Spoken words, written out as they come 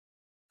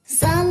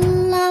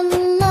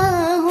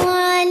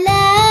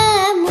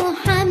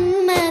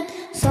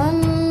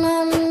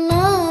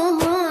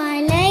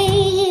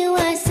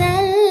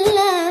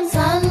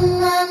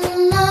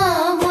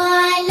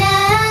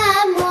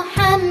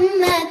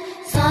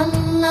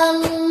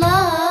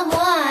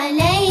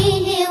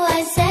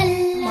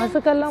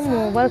Masu kallon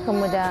mu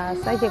barkanmu da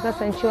sake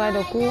kasancewa da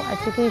ku a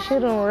cikin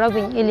shirin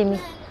rabin ilimi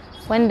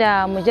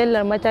wanda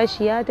mujallar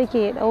matashiya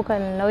take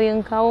daukan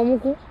nauyin kawo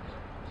muku,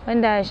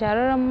 wanda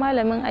shahararren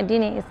malamin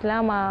addinin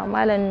Islama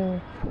Malam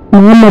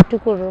Muhammad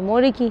Tukur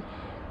Moriki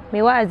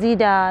mai wa'azi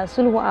da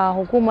sulhu a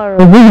hukumar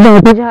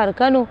jihar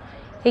Kano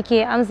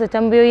yake amsa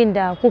tambayoyin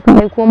da kuka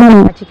aiko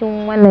mana a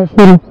cikin wannan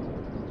shiri.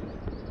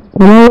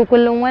 Kamar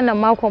kullum wannan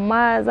makon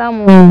ma za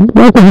mu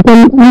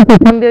amsa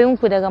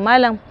tambayoyinku daga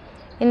malam,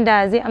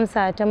 inda zai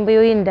amsa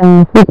tambayoyin da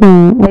kuka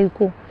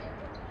aiko.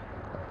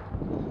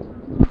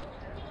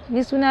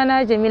 Ni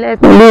sunana Jamila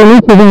Sale, ni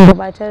ce zan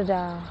gabatar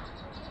da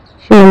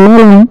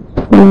shirin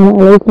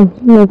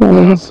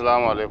malam.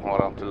 Assalamu alaikum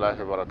warahmatullahi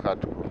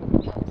wabarakatuh.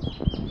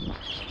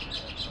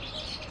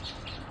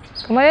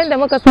 Kamar yadda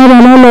muka saba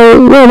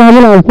malam, yau ma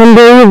muna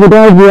tambayoyi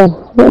guda 5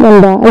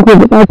 waɗanda ake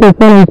buƙatar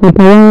sanin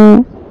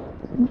fatawa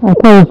a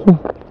kansu.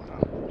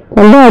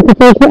 Tambaya ta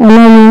farko a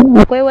nan,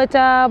 akwai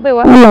wata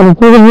baiwa Allah da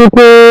ta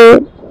rubuto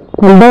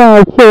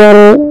tambaya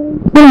cewar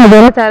suna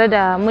zaune tare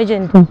da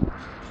mijinta,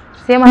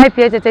 sai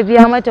mahaifiyarta ta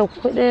biya mata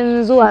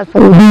kuɗin zuwa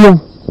Saudiya.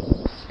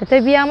 Da ta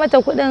biya mata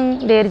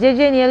kuɗin da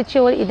yarjejeniyar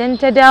cewar idan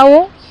ta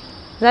dawo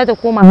za ta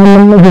koma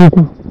hannun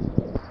mijinta.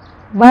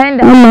 Bayan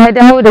da Allah ya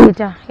dawo da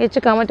ita, ya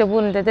cika mata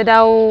burinta, ta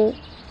dawo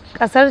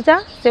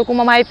ƙasarta, sai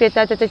kuma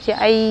mahaifiyarta ta ce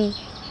ai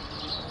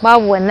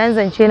babu wannan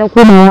zance na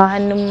komawa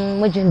hannun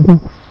mijinta,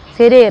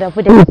 sai dai ya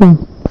rabu da ita.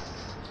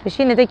 To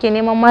shine take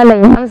neman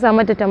malam ya amsa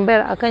mata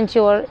tambayar akan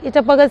cewar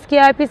ita fa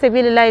gaskiya fi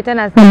sabilillahi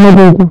tana son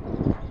mijinta,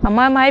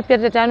 amma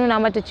mahaifiyarta ta nuna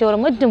mata cewar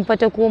muddin fa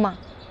ta koma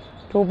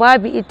to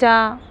babu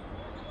ita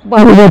ba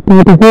sai dai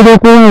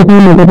kowa ya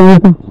koma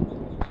gabansa.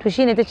 To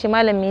shine tace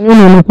malam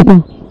menene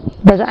mafita?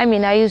 Daga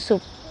Amina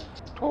Yusuf.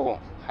 To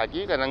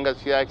hakikanin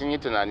gaskiya kin yi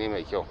tunani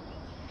mai kyau.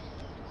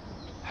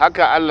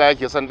 Haka Allah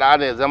yake son da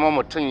ya zama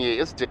mutum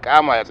ya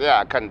istiqama, ya tsaya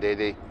akan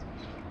daidai.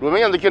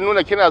 Domin yanzu kin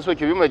nuna kina so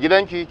ki bi mai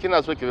gidanki,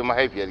 kina so ki bi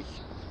mahaifiyarki.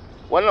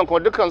 Wannan kuma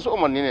dukkan su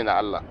umarni ne na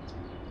Allah.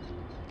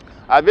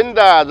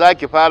 Abinda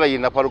zaki fara yi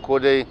na farko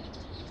dai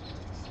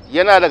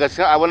yana daga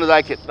cikin abin da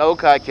zaki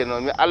dauka, ki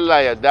nomi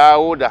Allah ya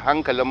dawo da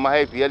hankalin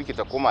mahaifiyarki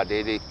ta koma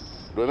daidai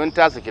domin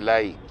ta saki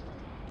layi.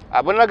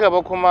 Abu na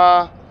gaba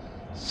kuma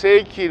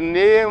sai ki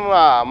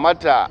nema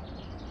mata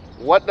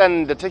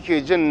waɗanda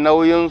take jin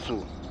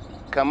nauyinsu,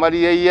 kamar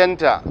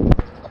yayyanta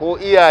ko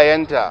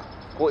iyayenta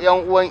ko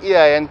ƴan uwan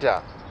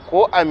iyayenta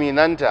ko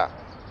aminanta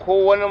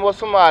ko wani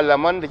wasu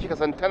malaman da kika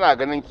san tana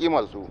ganin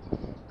kimar su,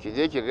 ki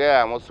je ki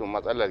gaya musu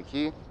matsalar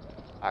ki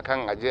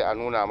akan aje a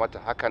nuna mata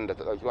hakan da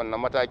ta ɗauki wannan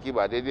mataki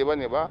ba daidai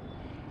bane ba,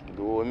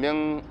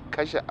 domin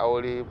kashe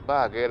aure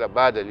ba gaira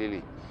ba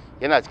dalili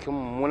yana cikin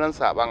mummunan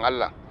saban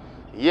Allah.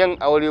 Yin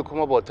aure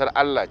kuma bautar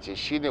Allah ce,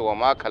 shine wa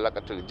ma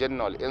khalaqatul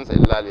janna wal insa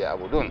illa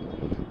liya'budun.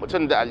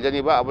 Mutum da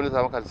aljani ba abin da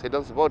sa maka sai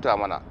don su bauta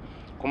mana.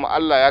 Kuma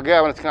Allah ya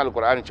gaya mana cikin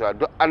alkur'ani cewa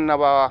duk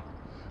annabawa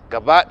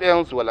gaba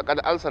ɗayan su walaqad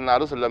arsalna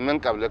rusulan min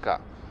qablika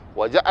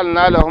wa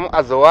ja'alna lahum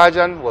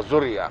azwajan wa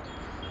zurriya.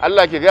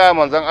 Allah ke gaya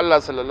manzon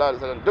Allah sallallahu alaihi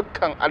wasallam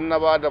dukkan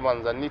annabawa da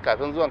manzanni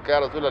kafin zuwan kai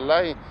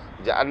rasulullahi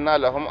ja'alna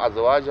lahum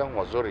azwajan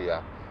wa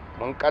zurriya.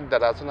 Mun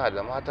kaddara suna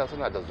da mata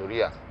suna da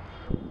zuriya.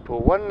 To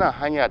wannan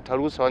hanya ta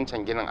rusa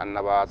wancan ginin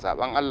annabawa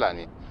saban Allah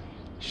ne.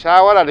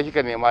 Shawara da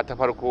kika nema ta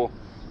farko,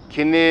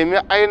 ki nemi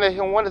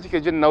ainihin wanda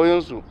suke jin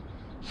nauyin su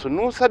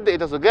nusar da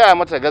ita, su gaya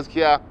mata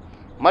gaskiya.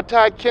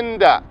 Matakin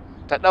da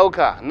ta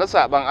ɗauka na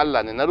saban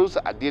Allah ne, na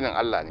rusa addinin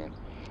Allah ne.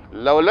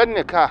 Laulan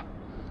nikah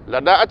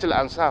lada'atul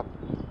ansab,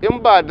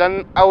 in ba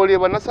dan aure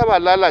ba nasaba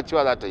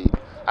lalacewa za ta yi.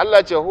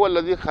 Allah ce huwa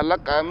allazi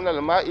khalaqa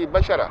minal ma'i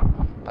bashara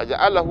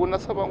faja'alahu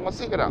nasaban wa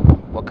sihra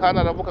wa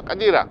kana rabbuka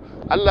qadira.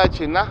 Allah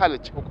ce na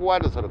halicci kowa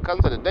da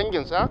surukansa da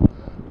danginsa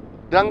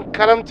dan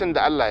karamcin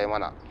da Allah ya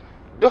mana.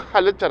 Duk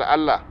halittar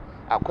Allah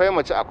akwai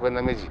mace akwai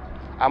namiji,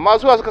 amma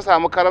su suka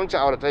samu karamcin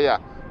auratayya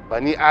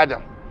bani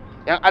Adam.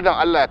 Yan Adam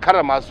Allah ya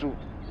karama su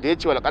da ya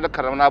ce wal qad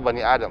karamna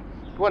bani Adam.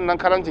 To wannan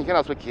karamcin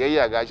kina so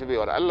kiyayya gashi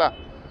baiwar Allah,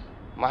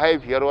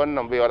 mahaifiyar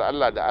wannan baiwar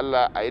Allah da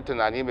Allah a yi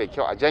tunani mai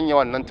kyau, a janye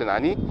wannan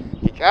tunani,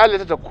 ki kyale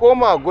ta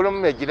koma gurin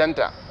mai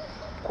gidanta.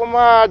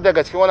 Kuma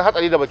daga cikin wani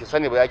hatsari da baki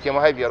sani ba yake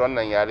mahaifiyar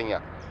wannan yarinya,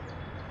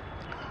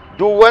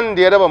 duk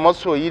wanda ya raba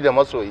masoyi da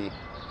masoyi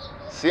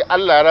sai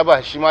Allah ya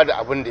raba shi ma da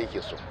abin da yake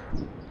so.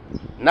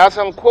 Na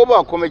san ko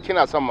ba kuma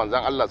kina son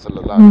manzon Allah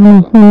sallallahu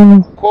alaihi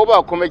wasallam, ko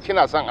ba kuma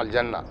kina son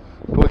aljanna,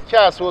 to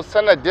kya so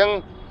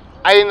sanadin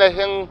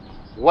ainihin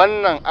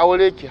wannan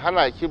aure ki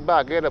hana ki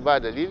ba gaira ba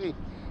dalili,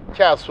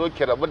 kya so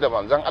ki rabu da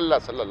manzon Allah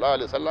sallallahu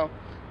alaihi wasallam,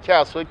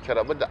 kya so ki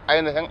rabu da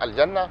ainihin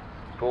aljanna,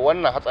 to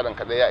wannan hatsarin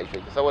kada ya ishe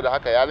ki. Saboda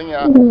haka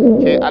yarinya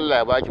ke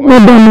Allah ya baki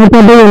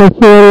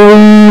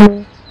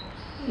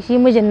shi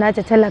mijin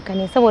nata talaka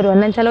ne, saboda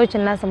wannan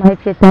talaucin nasa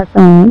mahaifiyarta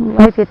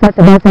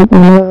ta ba ta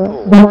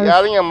tsoro.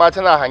 Yarinyar ma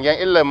tana hangen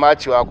illar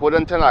macewa ko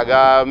dan tana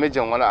ga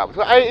mijin wani abu.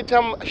 To ai ita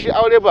shi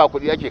aure ba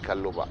kuɗi ake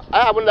kallo ba.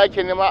 Ai abin da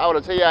ake nema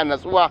auratayya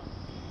natsuwa.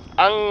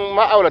 An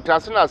ma'aurata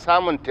suna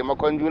samun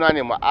taimakon juna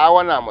ne,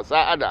 ma'awana,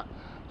 musa'ada,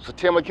 su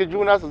taimaki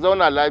juna su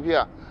zauna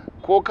lafiya.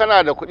 Ko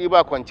kana da kuɗi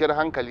ba kwanciyar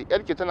hankali,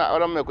 yarki tana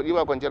auren mai kuɗi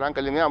ba kwanciyar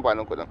hankali, me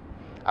amfanin kuɗin?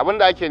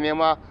 abinda ake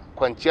nema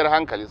kwanciyar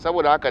hankali.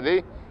 Saboda haka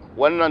dai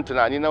wannan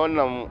tunani na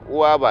wannan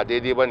uwa ba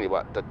daidai bane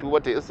ba, ta tuba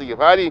ta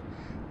istighfari.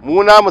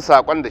 Mu namu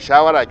sakon da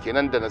shawara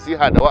kenan da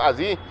nasiha da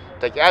wa'azi,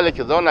 ta kyale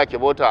ki zauna ki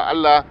bauta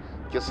Allah,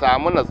 ki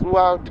samu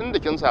natsuwa tunda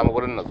kin samu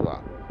gurin natsuwa,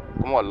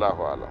 kuma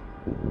wallahu a'lam.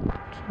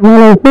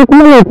 Malam sai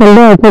kuma mai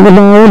tambaya ta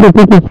gaba wadda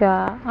take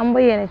cewa an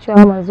bayyana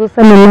cewa manzo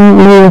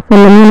sallallahu alaihi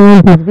wasallam yana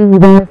yin tasbihi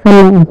bayan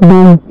sallar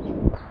asuba.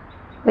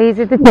 Sai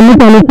sai take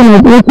mutane suna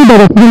wasu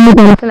daga cikin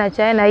mutane suna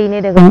cewa yana yi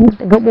ne daga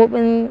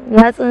gabobin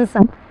yatsunsa,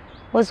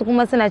 wasu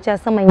kuma suna cewa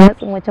saman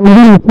yatsun. Wace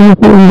magana ce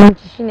mafi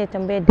inganci? Shine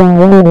tambayar da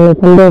wannan mai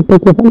tambayar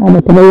take faɗa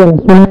da ta bayyana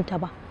sunanta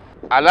ba.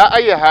 Ala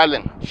ayyi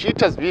halin shi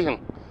tasbihin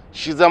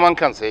shi zaman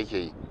kansa yake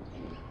yi,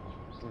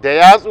 da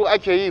yatsu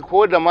ake yi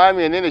ko da ma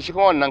menene, shi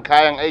kuma wannan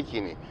kayan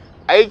aiki ne.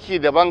 Aiki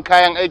daban,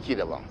 kayan aiki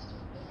daban.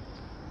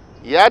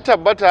 Ya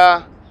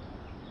tabbata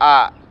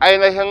a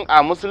ainihin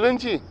a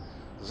musulunci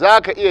za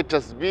ka iya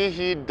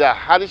tasbihi da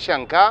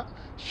harshenka,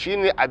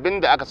 shine abin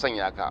da aka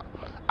sanya ka.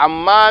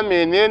 Amma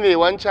menene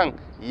wancan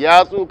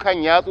yatsu kan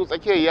yatsu,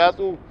 tsakiyar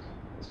yatsu,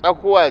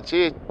 tsakuwa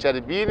ce,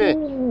 carbi ne,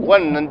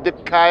 wannan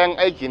duk kayan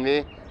aiki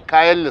ne,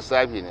 kayan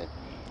lissafi ne.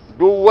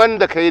 Duk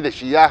wanda ka yi da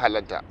shi ya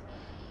halatta.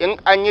 In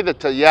an yi da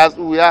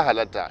yatsu ya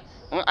halatta,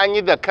 in an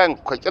yi da kan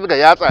ka kirga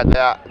yatsa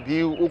 1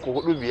 2 3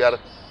 4 5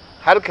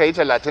 har ka yi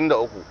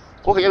 33,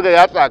 ko ka kirga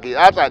yatsa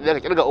ɗaya ka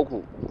kirga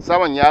 3,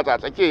 saman yatsa,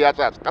 tsakiyar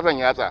yatsa, kasan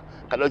yatsa,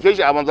 ka ɗauke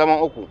shi a zaman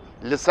 3,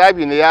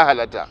 lissafi ne ya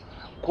halatta.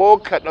 Ko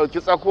ka ɗauki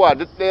tsakuwa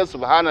duk ɗaya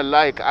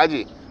subhanallahi ka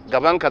aje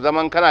gaban ka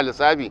zaman kana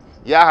lissafi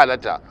ya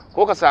halatta.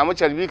 Ko ka samu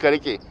carbi ka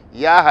rike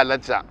ya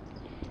halatta.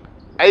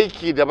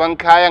 Aiki daban,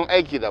 kayan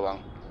aiki daban.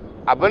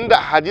 Abinda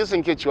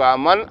hadisin ke cewa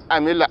man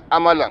amila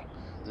amalan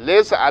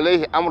laysa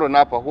alaihi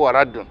amruna fa huwa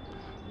raddun.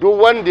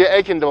 Duk wanda ya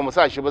aikin da bamu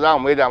sa shi ba za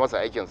mu maida masa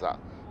aikinsa.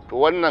 To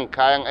wannan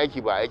kayan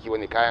aiki ba aiki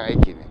bane, kayan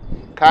aiki ne.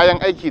 Kayan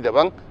aiki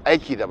daban,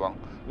 aiki daban.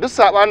 Duk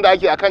saban da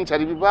ake akan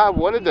carbi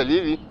babu wani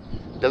dalili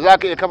da za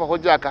ka iya kafa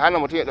hujja ka hana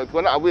mutum ya ɗauki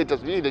wani abu ya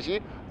tasbihi da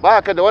shi,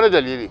 ba ka da wani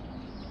dalili.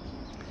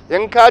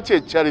 In ka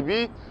ce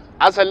carbi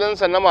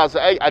asalinsa na masu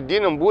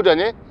addinin Buda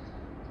ne,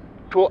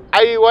 to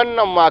ai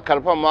wannan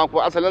makarfan ma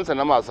ko asalinsa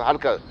na masu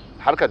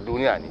harkar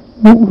duniya ne.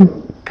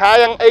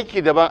 Kayan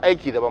aiki daban,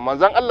 aiki daban.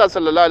 Manzon Allah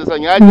sallallahu alaihi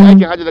wasallam ya je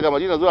aikin hajji daga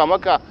Madina zuwa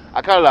Makka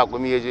akan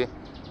raƙumi ya je.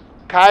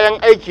 Kayan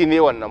aiki ne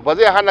wannan, ba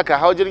zai hana ka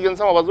hau jirgin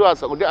sama ba zuwa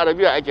Saudi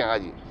Arabia aikin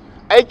hajji.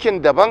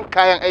 Aikin daban,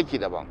 kayan aiki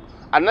daban.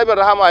 Annabi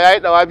Rahama ya yi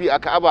dawafi a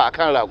Ka'aba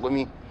akan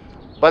raƙumi,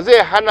 ba zai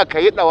hana ka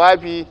yi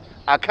dawafi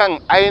akan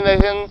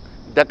ainihin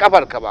da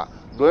kafarka ba,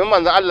 domin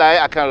manzon Allah ya yi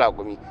akan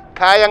raƙumi.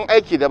 Kayan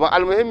aiki daban,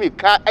 almuhimmi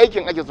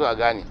aikin ake so a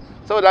gane.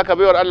 Saboda haka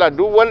baiwar Allah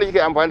duk wanda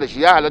kike amfani da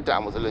shi ya halatta a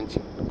musulunci,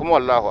 kuma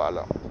wallahu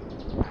a'lam.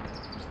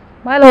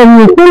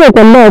 Malam shi ne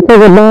tambaya ta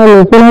gaba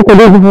ne, suna ku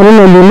da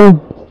Haruna Liman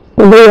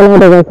ta bayyana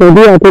daga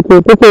Saudiya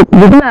take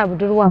budurwa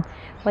budurwa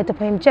bata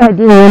fahimci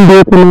addini wanda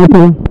ya kamata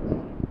ba.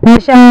 Ta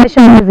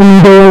shan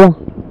azumi da yawa.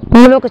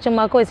 Wani lokacin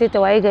ma kawai sai ta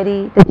waye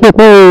gari ta ce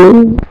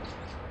kawai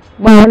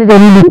ba wani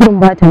dalili kurin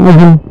ba ta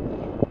azumi.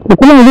 Da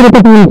kuma yanzu da ta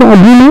fahimci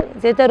addini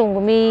sai ta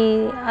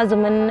rungumi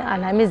azumin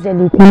Alhamis da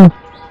Litinin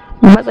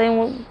a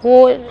matsayin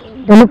ko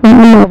da nufin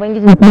Allah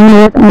Ubangiji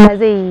subhanahu wa ta'ala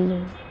zai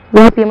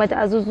yafe mata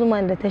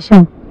azuzzuman da ta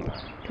sha.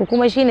 To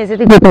kuma shine sai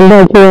take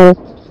tambaya cewa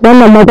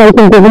wannan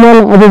matakin ko kuma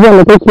wannan abubuwan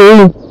da take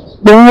yi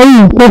da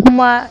yi ko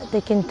kuma ta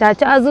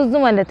kintaci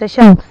azuzzuman da ta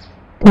sha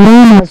ta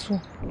rena su.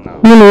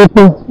 Shine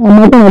yake,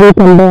 amma tana da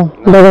tambaya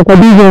daga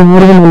Khadija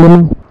Haruna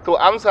Liman. To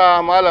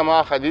amsa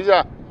malama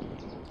Khadija,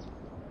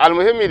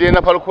 almuhimmi dai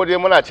na farko dai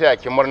muna taya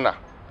ki murna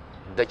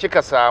da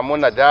kika samu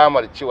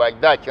nadamar cewa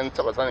da kin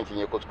taba sanin kin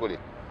yi kuskure.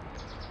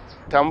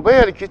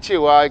 Tambayar ki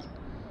cewa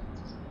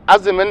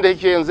azumin da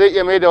kike yin zai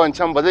iya maida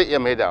wancan, ba zai iya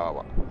maidawa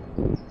ba.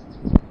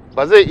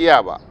 Ba zai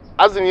iya ba.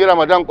 Azumi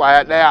Ramadan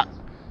kwaya daya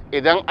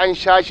idan an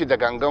sha shi da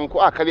gangan ko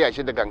a karya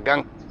shi da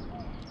gangan,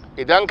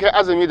 idan kai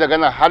azumi daga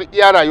nan har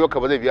iya rayuwarka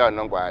ba zai biya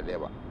wannan kwaya daya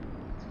ba.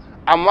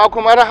 Amma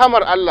kuma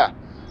rahamar Allah,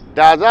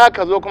 da za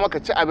ka zo kuma ka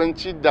ci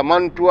abinci da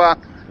mantuwa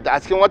da a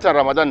cikin watan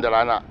Ramadan da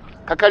rana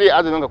ka karya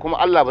azuminka, kuma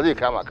Allah ba zai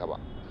kama ka ba.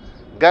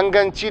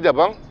 Ganganci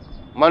daban,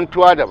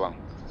 mantuwa daban,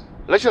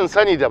 rashin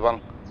sani daban,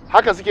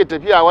 haka suke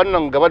tafiya,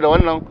 wannan gaba da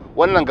wannan,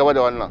 wannan gaba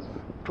da wannan.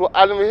 To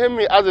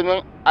almuhimmi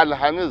azumin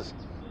Alhamis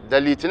da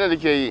Litinin da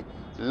ke yi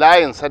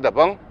layinsa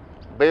daban,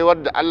 baiwar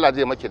da Allah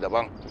zai maki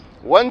daban.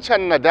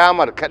 Wancan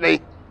nadamar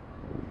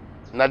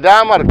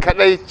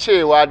kadai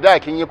cewa da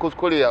kin yi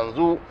kuskure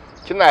yanzu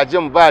kina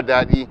jin ba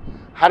daɗi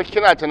har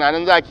kina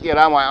tunanin za ki iya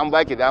rama, an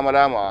baki damar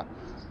ramawa,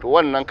 to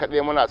wannan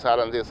kadai muna sa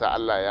ran zai sa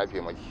Allah ya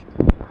yafe maki.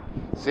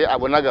 Sai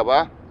abu na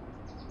gaba,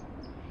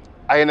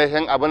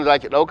 ainihin abin da za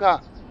ki ɗauka,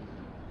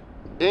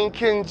 in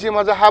kin ji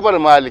mazhabar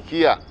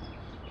Malikiya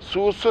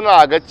su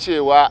suna ga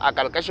cewa a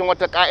ƙarƙashin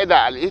wata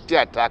ƙa'ida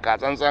al-ihtiyat taka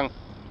tsantsan,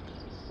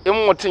 in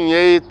mutum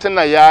yayi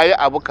tuna yayi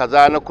abu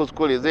kaza na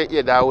kuskure zai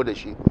iya dawo da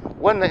shi.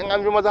 Wannan in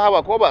an bi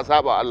mazhaba ko ba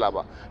saba Allah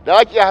ba, da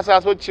waki ya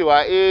hasaso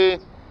cewa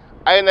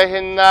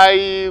ainihin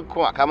nayi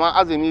kamar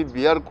azumi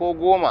 5 ko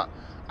 10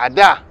 a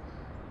da,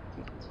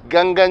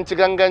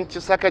 ganganci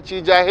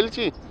sakaci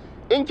jahilci,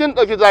 in kin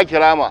ɗauki za ki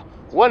rama,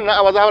 wannan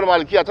a mazhabar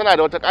malikiya tana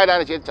da wata ƙa'ida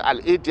ne ce ta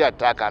al-ihtiyat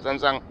ta ka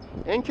tsantsan,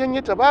 in kin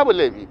yi ta babu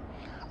laifi.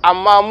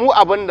 Amma mu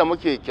abin da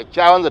muke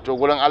kyakkyawan zato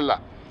gurin Allah,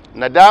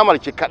 nadamar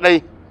ki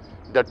kadai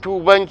da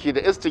tubanki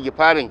da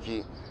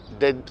istighfarinki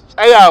da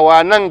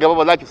tsayawa nan gaba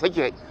ba za ki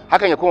sake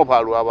hakan ya kuma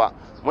faruwa ba.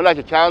 Muna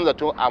kyakkyawan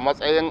zato a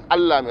matsayin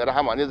Allah mai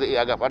rahama ne zai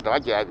iya gafarta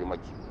maki, ya yafe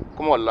maki,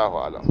 kuma wallahu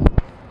alam.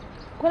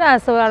 Kuna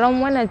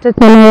sauraron wannan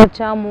tattaunawar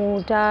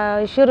tamu ta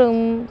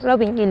shirin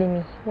rabin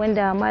ilimi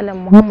wanda Malam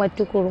Muhammad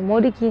Tukur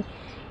Modiki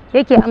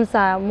yake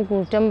amsa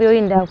muku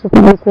tambayoyin da kuka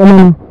aiko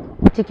mana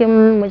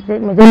cikin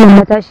mujallar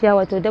matashiya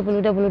wato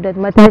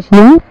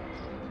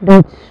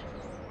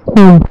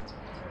www.matashiya.com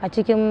a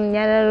cikin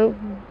yanar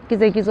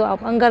gizo-gizo a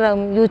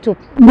bangaren YouTube,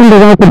 inda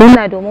za ku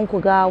danna domin ku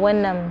ga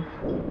wannan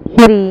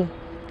shiri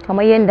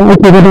kamar yadda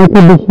ake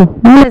gabatar da shi.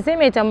 Wannan sai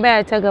mai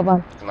tambaya ta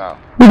gaba.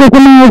 Ita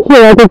kuma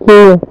cewa take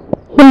yi,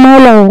 shin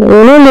malam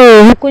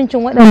menene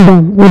hukuncin waɗanda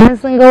idan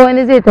sun ga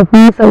wani zai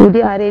tafi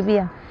Saudi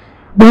Arabia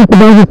don ku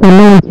ba shi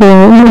sallama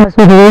cewa ina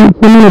so da yi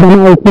mana da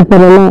ma'aiki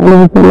sallallahu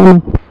alaihi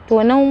wasallam, to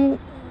wannan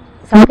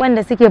saƙon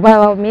da suke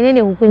bawa menene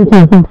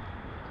hukuncin sa?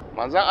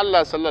 Manzon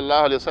Allah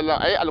sallallahu alaihi wasallam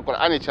ai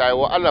alqur'ani cewa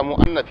wa alamu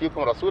anna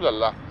fikum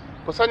rasulullah,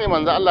 ku sani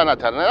manzon Allah na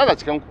tare yana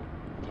cikin ku,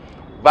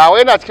 ba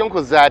wai na cikin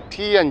ku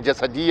zatiyan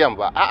jasadiyan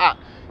ba, a'a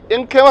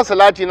in kai masa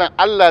salati nan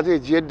Allah zai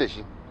jiyar da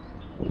shi.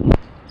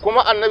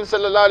 Kuma annabi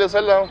sallallahu alaihi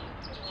wasallam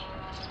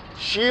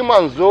shi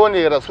manzo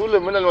ne,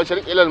 rasulun minal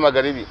mashriq ila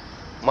al-maghribi,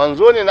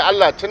 manzo ne na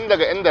Allah tun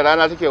daga inda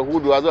rana take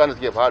huduwa zuwa inda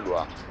take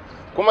faduwa.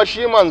 Kuma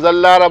shi manzon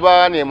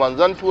Laraba ne,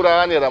 manzon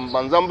Turawa ne,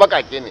 manzon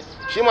bakake ne,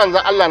 shi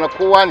manzon Allah na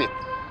kowa ne,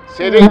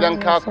 sai dai idan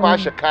ka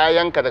kwashe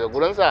kayanka daga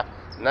gurinsa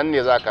nan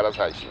ne za ka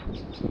rasa shi.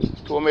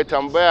 To mai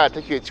tambaya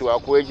take cewa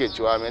ko yake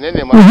cewa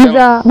menene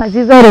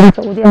Aziza daga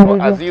Saudi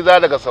Arabia. Aziza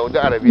daga Saudi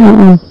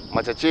Arabia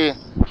mace ce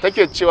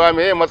take cewa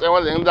meye matsayin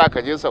wanda in za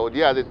ka je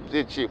Saudiya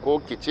zai ce ko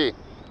ki ce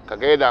ka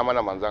gaida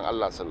mana manzon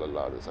Allah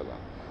sallallahu alaihi wasallam.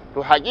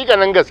 To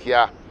hakikanin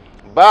gaskiya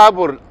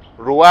babu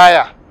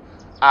ruwaya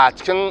a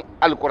cikin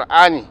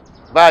alkur'ani,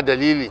 ba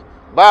dalili,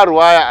 ba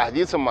ruwaya a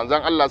hadisin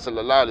manzon Allah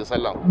sallallahu alaihi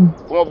wasallam,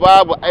 kuma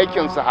babu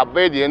aikin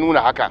sahabbai da ya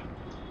nuna haka.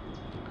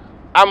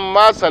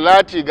 Amma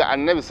salati ga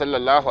annabi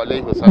sallallahu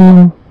alaihi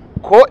wasallam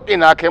ko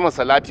ina kai masa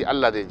salati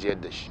Allah zai jiyar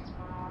da shi,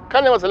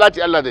 kan masa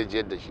salati Allah zai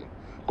jiyar da shi,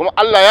 kuma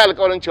Allah ya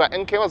alƙawarin cewa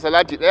in kai masa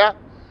salati ɗaya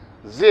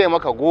zai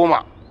maka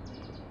 10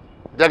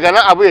 daga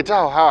nan abu ya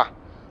ta hawa.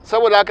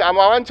 Saboda haka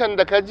amma wancan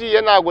da ka ji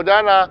yana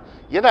gudana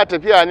yana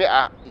tafiya ne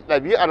a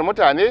ɗabi'ar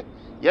mutane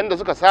yanda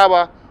suka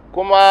saba,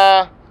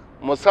 kuma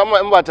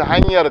musamman in ba ta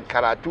hanyar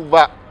karatu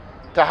ba,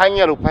 ta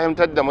hanyar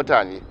fahimtar da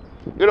mutane.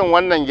 Irin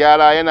wannan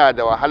gyara yana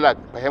da wahala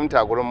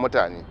fahimta gurin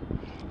mutane,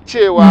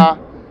 cewa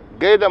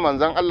gaida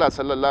manzon Allah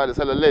sallallahu alaihi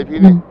wasallam laifi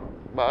ne,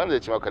 ba wanda ya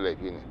ce maka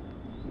laifi ne.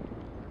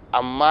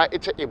 Amma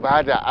ita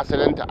ibada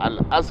asalinta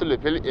al-aslu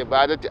fil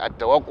ibadati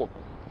at-tawakkuf,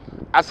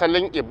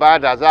 asalin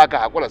ibada zaka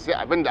hakura sai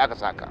abin da aka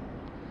saka.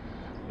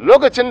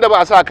 Lokacin da ba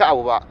a saka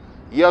abu ba,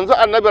 yanzu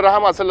annabi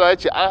rahama sallallahu alaihi wasallam ya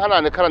ce an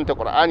hana ni karanta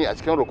Qur'ani a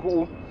cikin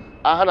ruku'u,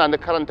 an hana ni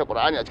karanta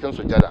Qur'ani a cikin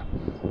sujjada.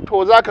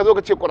 To zaka zo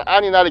ka ce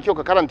Qur'ani na da kyau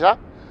ka karanta?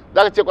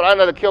 Za ka ce Qur'ani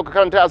na da kyau ka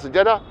karanta a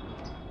sujjada?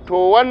 To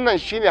wannan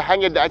shine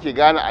hanyar da ake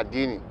gane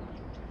addini.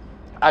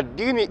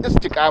 Addini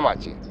istiqama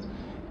ce.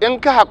 In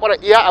ka haƙura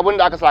iya abin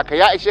da aka saka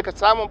ya ishe ka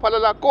samun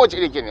falala kowace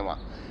iri ke nema.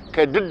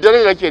 Kai duk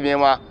dare da ke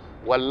nema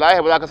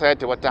wallahi ba za ka sake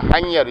ta wata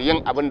hanyar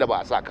yin abin da ba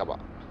a saka ba.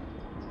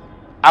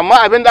 Amma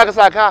abin da aka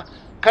saka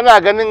kana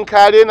ganin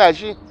ka rena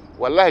shi,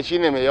 wallahi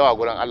shine mai yawa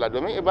gurin Allah,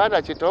 domin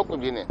ibada ce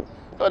tawakkufi ne.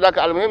 Saboda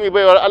haka almuhimmi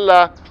baiwar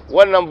Allah,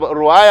 wannan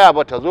ruwaya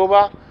ba ta zo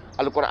ba,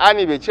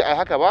 alqur'ani bai ce ai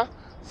haka ba.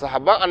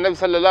 Sahabban annabi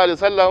sallallahu alaihi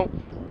wasallam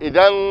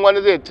idan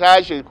wani zai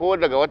tashi ko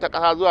daga wata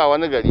ƙasa zuwa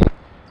wani gari,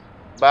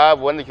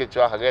 babu wanda ke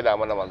cewa ka gaida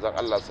mana manzon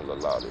Allah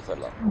sallallahu alaihi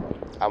wasallam.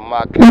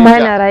 Amma kai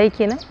yana raye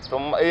kenan?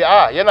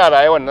 Yana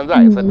raye, wannan za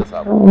a isar da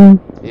sabo.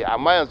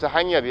 Amma yanzu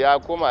hanyar ya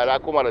koma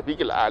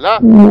rafiqil ala,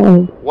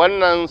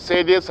 wannan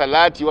sai dai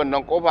salati,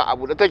 wannan kofa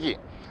abu da take.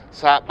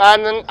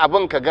 Sabanin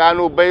abin ka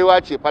gano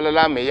baiwa ce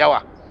falala mai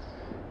yawa.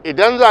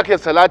 Idan za ka yi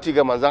salati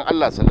ga manzon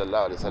Allah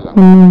sallallahu alaihi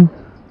wasallam,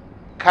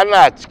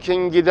 kana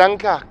cikin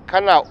gidanka,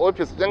 kana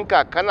ofis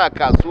ɗinka, kana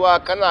kasuwa,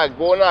 kana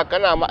gona,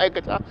 kana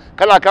ma'aikata,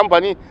 kana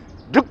kamfani,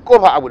 duk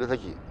kofa abu da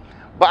take.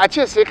 Ba a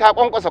ce sai ka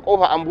kwankwasa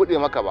kofa an buɗe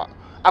maka ba.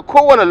 A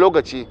kowane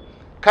lokaci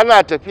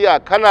kana tafiya,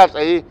 kana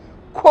tsaye,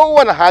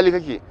 kowane hali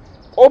kake,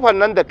 kofar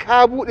nan da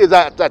ka buɗe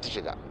za ta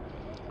shiga.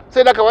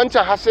 Sai daga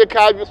wancan har sai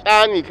ka bi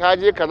tsani, ka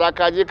je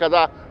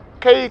kaza,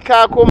 kai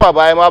ka koma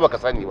baya ma baka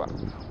sani ba.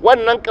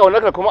 Wannan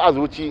ƙaunarka kuma a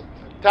zuci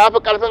ta fi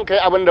ƙarfin kai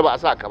abin da ba a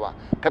sa ka ba.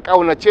 Ka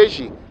ƙaunace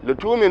shi,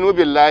 lituminu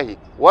billahi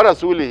wa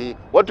rasulihi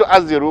wa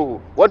tu'azziruhu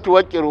wa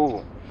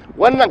tuwaqqiruhu.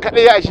 Wannan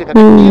kadai ya ishe ka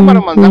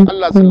kimar manzon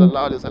Allah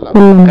sallallahu alaihi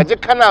wasallam. Ka ji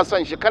kana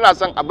son shi, kana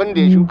son abin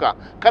da ya shuka,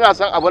 kana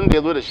son abin da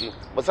ya zo da shi,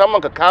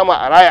 musamman ka kama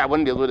a raya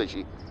abin da ya zo da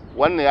shi.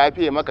 Wannan ya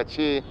fiye maka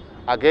ce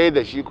a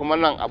gaida shi kuma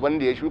nan abin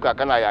da ya shuka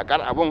kana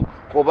yakar abin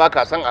ko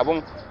baka son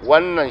abin.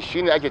 Wannan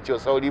shine ake cewa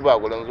sauri ba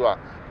gurin zuwa.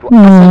 To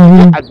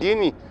asalin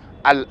addini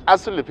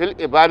al-aslu fil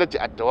ibadati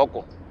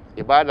at-tawakkul.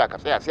 ibada ka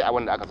tsaya sai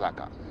abin da aka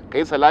saka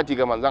kai salati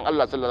ga manzon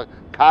Allah sallallahu alaihi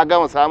wasallam ka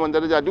gama samun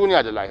daraja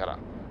duniya da lahira.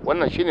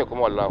 Wannan shine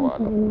kuma wallahu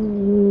a'lam.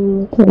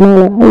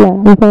 Allah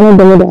amfanar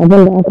da mu da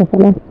abin da aka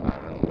faɗa.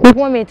 Ko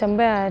kuma mai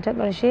tambaya ta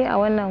ƙarshe a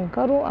wannan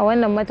karo a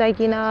wannan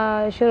mataki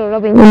na shirin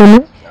rabin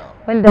ilimi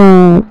wanda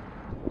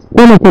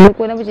ko mace ne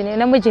ko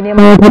namiji ne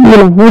ma ya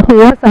tabbila wato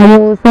ya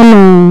samu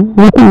sallan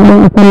wata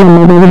abin a sallan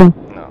magariba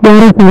ya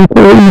rasa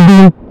ko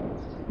biyu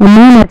amma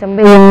yana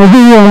tambaya ya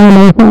zai yi wa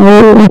mai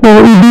sa'o'i ko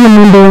biyun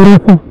nan da ya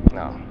rasa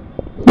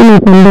shine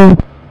tambaya.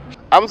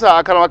 Amsa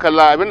a kan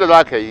makalla abinda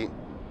za ka yi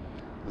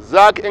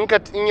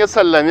in ya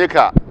sallame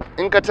ka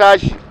in ka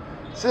tashi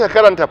sai ka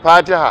karanta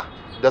fatiha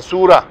da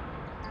sura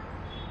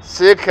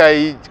sai ka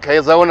yi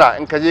zauna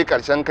in ka je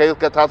karshen kai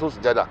ka taso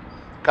sujada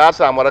ka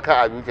samu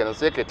raka'a biyu kenan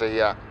sai ka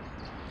tahiya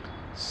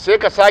sai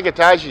ka sake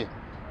tashi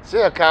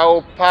sai ka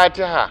kawo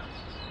fatiha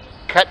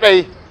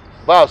kadai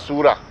ba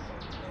sura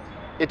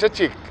ita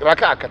ce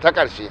raka'a ka ta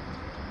karshe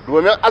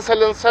domin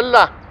asalin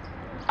sallah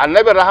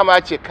annabi rahama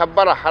ce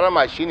kabbara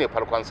harama shine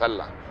farkon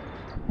sallah.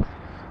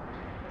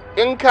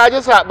 In ka ji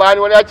saɓani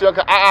wani ya ce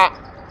maka a'a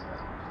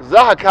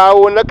za ka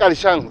kawo na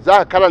ƙarshen za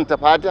ka karanta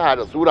fatiha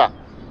da sura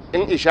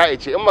in isha'i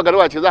ce in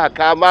magariba ce za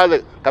ka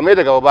kame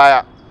daga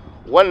baya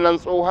wannan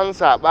tsohon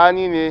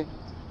saɓani ne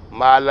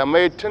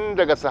malamai tun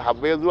daga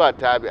sahabbai zuwa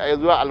tabi'ai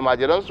zuwa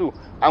almajiransu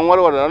an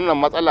warware wannan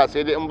matsala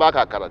sai dai in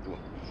baka karatu.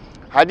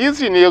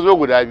 Hadisi ne ya zo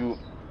guda biyu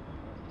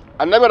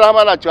annabi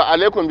rahama na cewa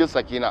alaikum bis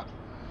sakina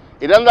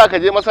idan za ka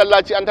je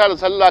masallaci an tada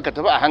sallah ka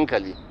tafi a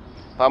hankali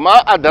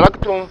fama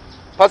adraktum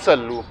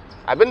fasallu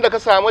abinda ka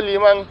samu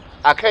liman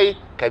a kai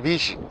ka bi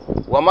shi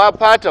wa ma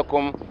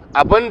fatakum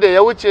abinda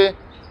ya wuce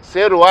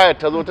sai ruwaya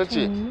ta zo ta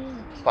ce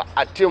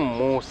fa'atin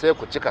mu sai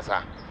ku cika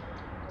sa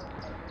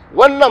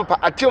wannan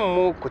fa'atin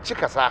mu ku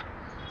cika sa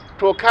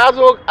to ka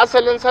zo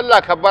asalin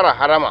sallah kabbara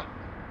harama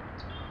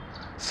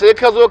sai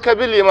ka zo ka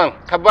bi liman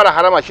kabbara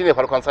harama shine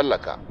farkon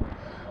sallarka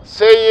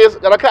sai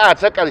raka'a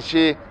ta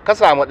ƙarshe ka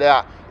samu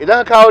ɗaya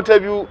idan ka kawo ta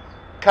biyu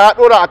ka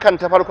ɗora akan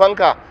ta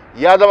farkonka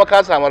ya zama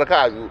ka samu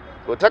raka'a biyu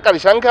to ta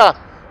ƙarshenka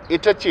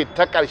ita ce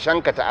ta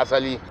ƙarshenka ta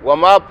asali wa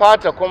ma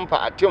fata kun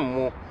fa'atin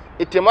mu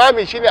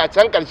itimami shine a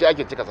can ƙarshe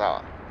ake cika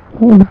sawa.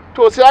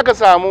 To sai aka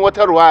samu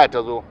wata ruwaya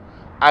ta zo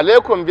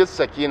alaikum bis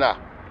sakina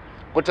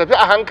ku tafi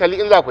a hankali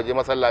in za ku je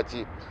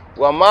masallaci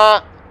wa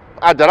ma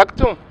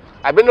adraktum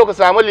abinda ku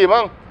samu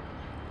liman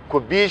ku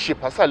bi shi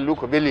fasallu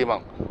ku bi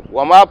liman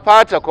wa ma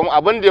fatakum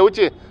abin da ya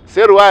wuce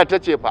sai ruwaya ta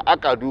ce fa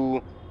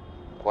aqadu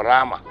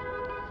kurama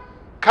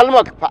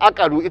kalmar fa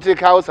aqadu ita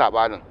kawo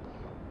sabanin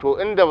to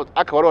inda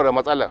aka warware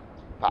matsalar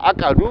fa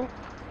aqadu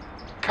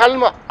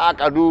kalmar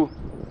aqadu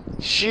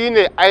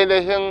shine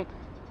ainihin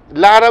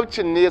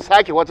larabcin ne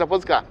sake wata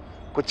fuska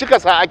ku cika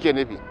sa ake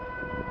nufi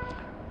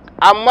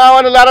amma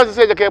wani larabci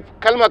sai da kai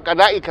kalmar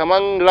qada'i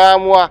kaman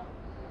ramuwa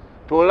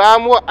to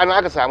ramuwa an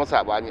aka samu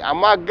sabani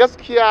amma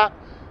gaskiya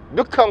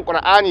dukkan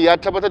qur'ani ya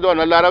tabbatar da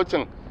wannan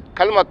larabcin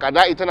kalmar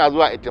qada'i tana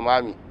zuwa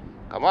itimami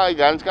kamar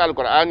ga cikin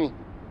alqur'ani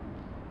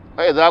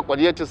fa idza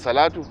qadiyatis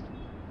salatu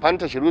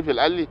fantashiru fil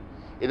alli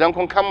idan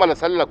kun kammala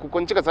sallar ku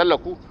kun cika sallar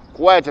ku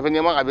kowa ya tafi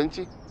neman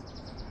abinci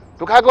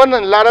to kaga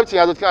wannan larabcin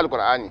ya zo cikin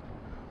alqur'ani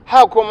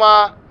ha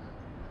kuma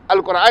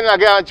alqur'ani ya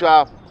ga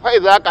cewa fa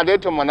idza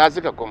qadaytum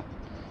manasikakum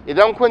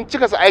idan kun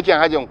cika sa aikin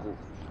hajjin ku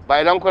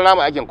ba idan kun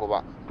rama aikin ku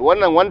ba to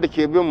wannan wanda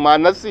ke bin ma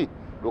nasi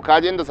to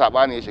kaje inda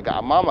sabani ya shiga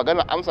amma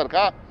magana amsar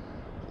ka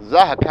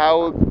za ka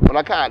kawo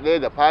raka'a ɗaya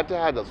da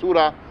fatiha da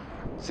sura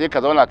sai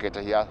ka zauna kai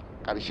tahiya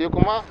ƙarshe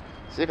kuma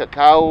sai ka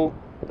kawo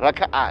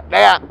raka'a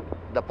ɗaya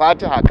da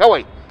fatiha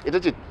kawai ita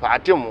ce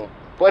fa'atin mu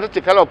ko ita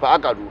ce kalmar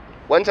fa'aqadu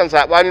wancan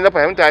sabani na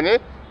fahimta ne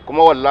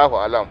kuma wallahu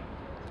alam.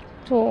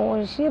 To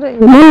shirin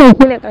wannan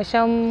shine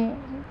ƙarshen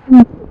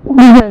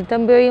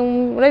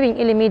tambayoyin rabin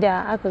ilimi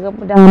da aka ga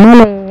da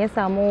malam ya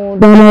samu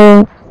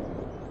damar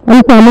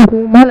an samu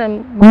ku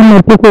malam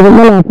Muhammad take da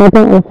malam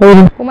fatan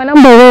alkhairi kuma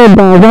lambar wayar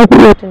da za ku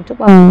iya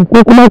tuntuɓa ko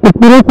kuma ku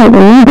turo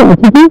saƙonni a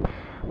ciki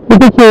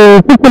ita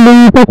ce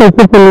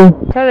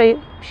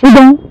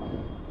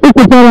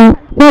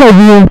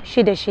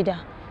 08096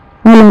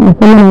 malam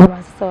assalamu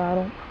masu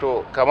sauraro.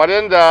 To kamar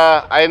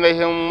yadda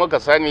ainihin muka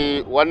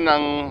sani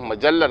wannan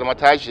mujallar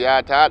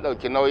matashiya ta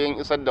ɗauki nauyin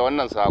isar da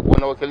wannan sako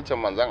na wakilcin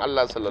manzon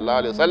Allah sallallahu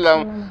alaihi wasallam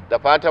da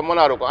fatan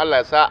muna roƙon Allah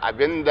ya sa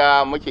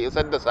abinda muke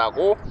isar da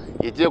sako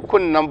ya je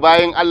kunnan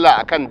bayin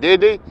Allah akan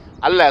daidai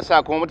Allah ya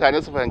sa kuma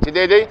mutane su fahimci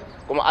daidai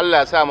kuma Allah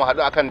ya sa mu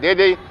haɗu akan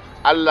daidai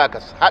Allah ka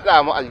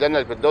haɗa mu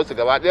aljannar firdausi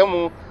gaba ɗayan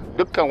mu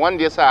dukkan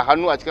wanda ya sa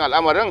hannu a cikin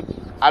al'amarin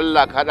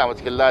Allah ka haɗa mu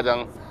cikin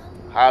ladan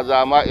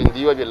haza ma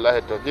indi wa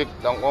billahi tawfiq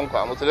dan uwanku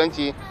a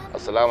musulunci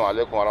assalamu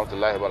alaikum wa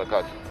rahmatullahi wa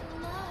barakatuh.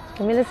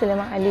 Kamilu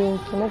Suleiman Ali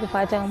ke muku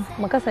fatan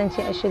mu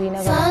kasance a shiri na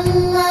gaba.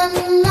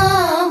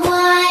 Sallallahu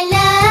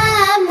ala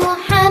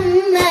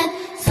Muhammad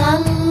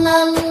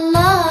sallallahu